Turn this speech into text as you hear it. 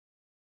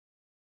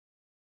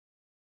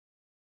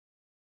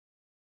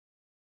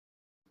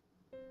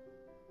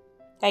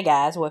Hey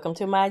guys, welcome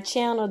to my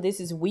channel. This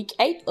is week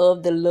 8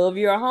 of the Love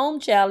Your Home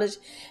Challenge,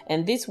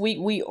 and this week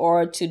we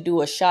are to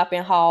do a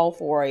shopping haul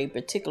for a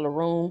particular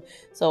room.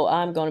 So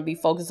I'm going to be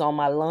focused on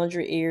my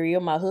laundry area.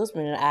 My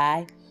husband and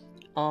I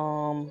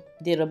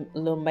did a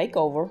little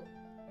makeover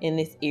in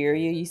this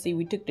area. You see,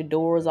 we took the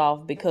doors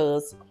off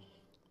because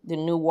the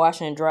new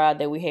washer and dryer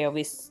that we have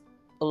is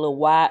a little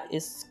wide.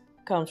 It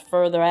comes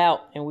further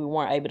out, and we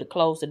weren't able to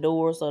close the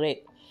door, so that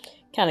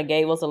kind of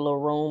gave us a little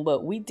room.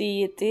 But we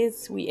did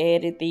this. We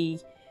added the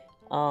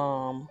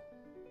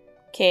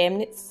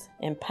cabinets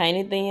and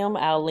painted them.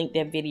 I'll link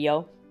that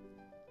video.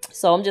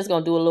 So I'm just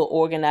gonna do a little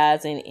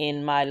organizing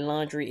in my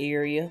laundry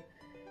area.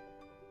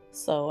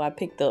 So I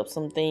picked up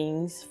some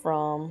things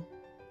from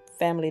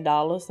Family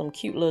Dollar, some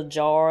cute little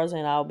jars,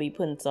 and I'll be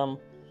putting some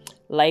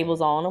labels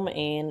on them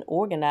and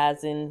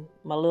organizing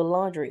my little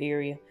laundry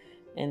area.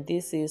 And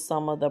this is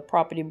some of the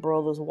Property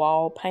Brothers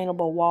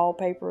paintable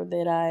wallpaper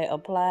that I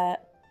applied.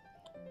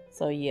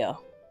 So yeah.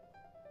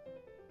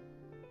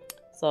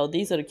 So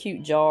these are the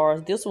cute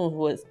jars. This one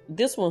was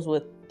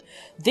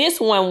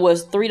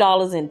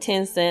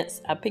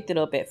 $3.10. I picked it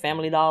up at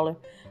Family Dollar.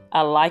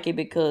 I like it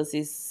because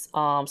it's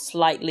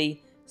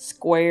slightly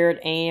squared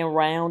and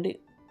rounded.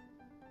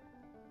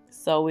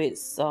 So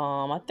it's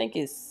I think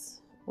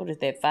it's, what is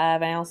that,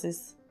 5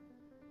 ounces?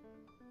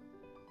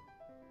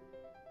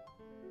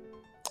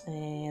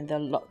 And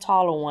the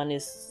taller one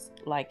is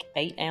like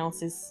 8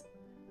 ounces,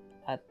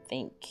 I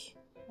think.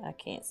 I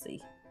can't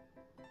see.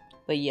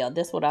 But yeah,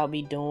 that's what I'll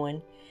be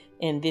doing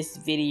in this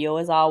video.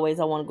 As always,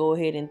 I want to go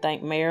ahead and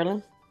thank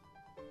Marilyn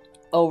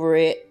over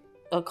at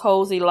A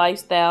Cozy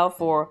Lifestyle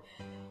for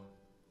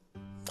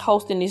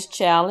hosting this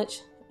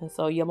challenge. And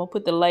so yeah, I'm going to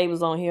put the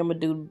labels on here. I'm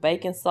going to do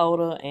baking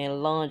soda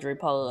and laundry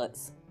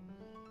pods.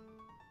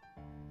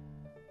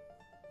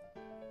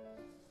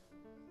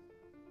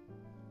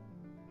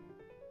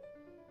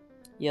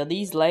 Yeah,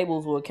 these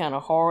labels were kind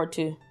of hard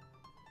to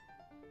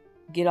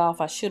get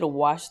off. I should have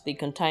washed the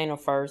container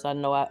first. I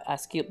know I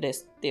skipped that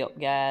step,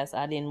 guys.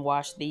 I didn't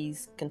wash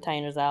these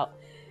containers out.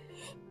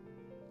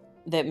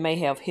 That may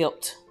have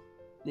helped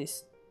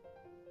this.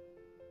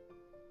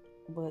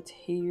 But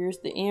here's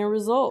the end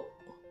result.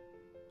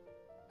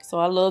 So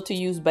I love to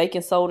use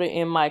baking soda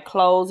in my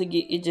clothes.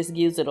 It just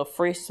gives it a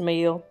fresh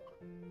smell,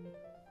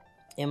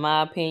 in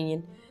my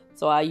opinion.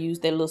 So I use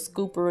that little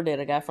scooper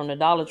that I got from the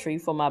Dollar Tree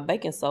for my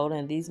baking soda.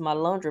 And these are my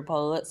laundry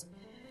pods.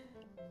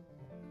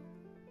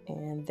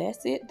 And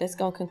that's it. That's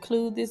going to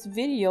conclude this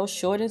video.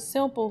 Short and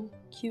simple.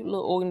 Cute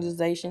little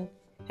organization.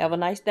 Have a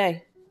nice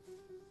day.